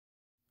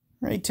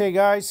Right, hey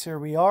guys, here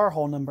we are,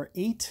 hole number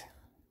 8.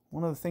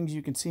 One of the things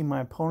you can see my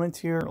opponent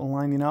here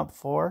lining up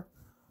for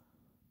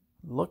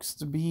looks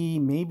to be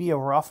maybe a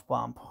rough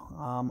bump.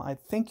 I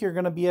think you're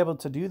going to be able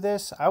to do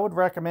this. I would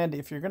recommend,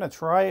 if you're going to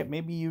try it,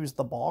 maybe use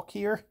the balk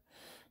here.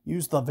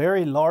 Use the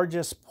very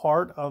largest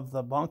part of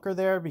the bunker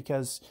there,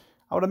 because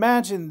I would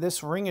imagine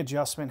this ring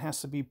adjustment has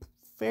to be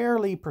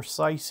fairly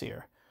precise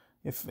here.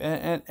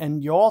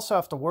 And you also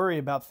have to worry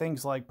about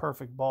things like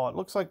perfect ball. It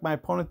looks like my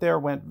opponent there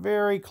went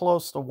very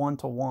close to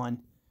 1-to-1.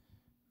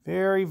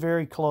 Very,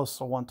 very close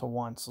to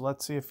 1-to-1. So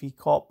let's see if he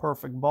caught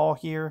perfect ball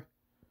here.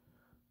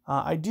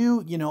 I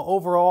do,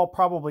 overall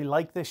probably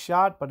like this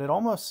shot, but it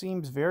almost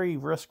seems very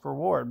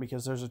risk-reward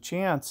because there's a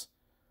chance.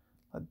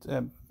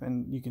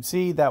 And you can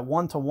see that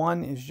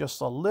 1-to-1 is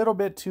just a little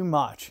bit too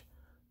much.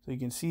 So you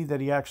can see that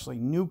he actually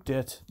nuked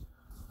it.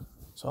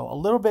 So a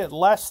little bit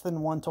less than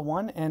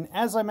 1-to-1. And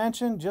as I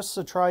mentioned, just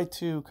to try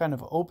to kind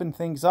of open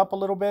things up a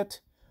little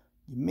bit,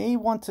 you may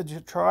want to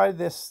try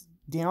this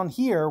down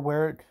here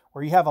where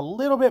you have a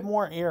little bit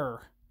more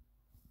error.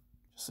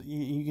 So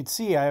you can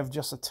see I have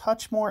just a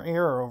touch more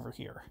error over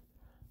here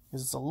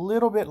because it's a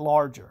little bit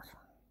larger.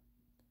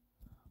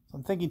 So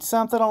I'm thinking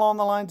something along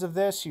the lines of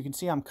this. You can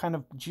see I'm kind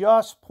of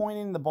just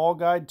pointing the ball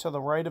guide to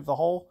the right of the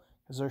hole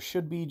because there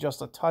should be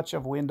just a touch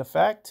of wind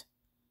effect.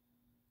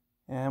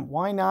 And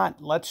why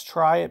not? Let's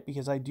try it,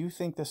 because I do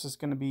think this is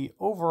going to be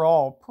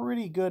overall a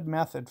pretty good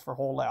method for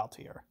hole out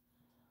here.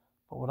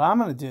 But what I'm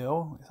going to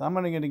do is I'm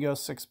going to go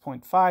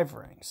 6.5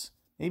 rings,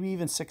 maybe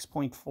even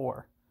 6.4.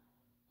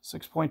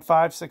 6.5,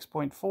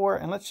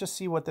 6.4, and let's just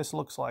see what this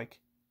looks like.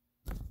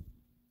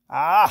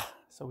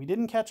 So we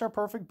didn't catch our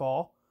perfect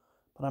ball,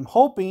 but I'm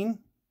hoping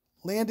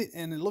landed,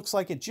 and it looks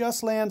like it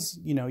just lands,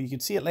 you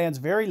can see it lands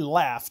very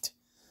left.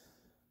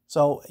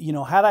 So,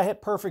 had I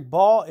hit perfect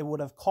ball, it would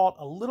have caught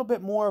a little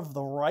bit more of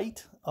the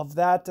right of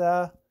that.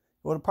 It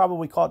would have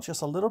probably caught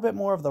just a little bit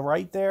more of the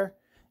right there.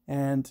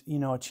 And,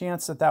 a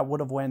chance that would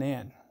have went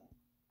in.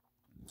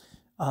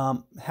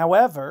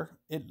 However,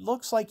 it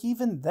looks like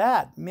even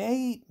that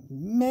may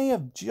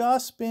have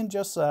just been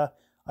a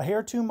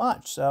hair too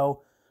much.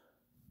 So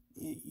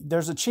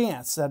there's a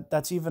chance that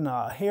that's even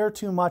a hair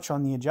too much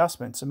on the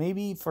adjustment. So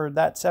maybe for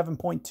that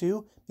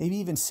 7.2, maybe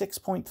even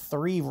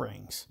 6.3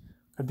 rings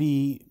could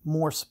be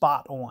more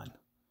spot on.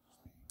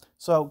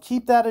 So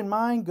keep that in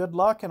mind. Good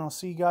luck, and I'll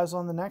see you guys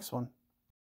on the next one.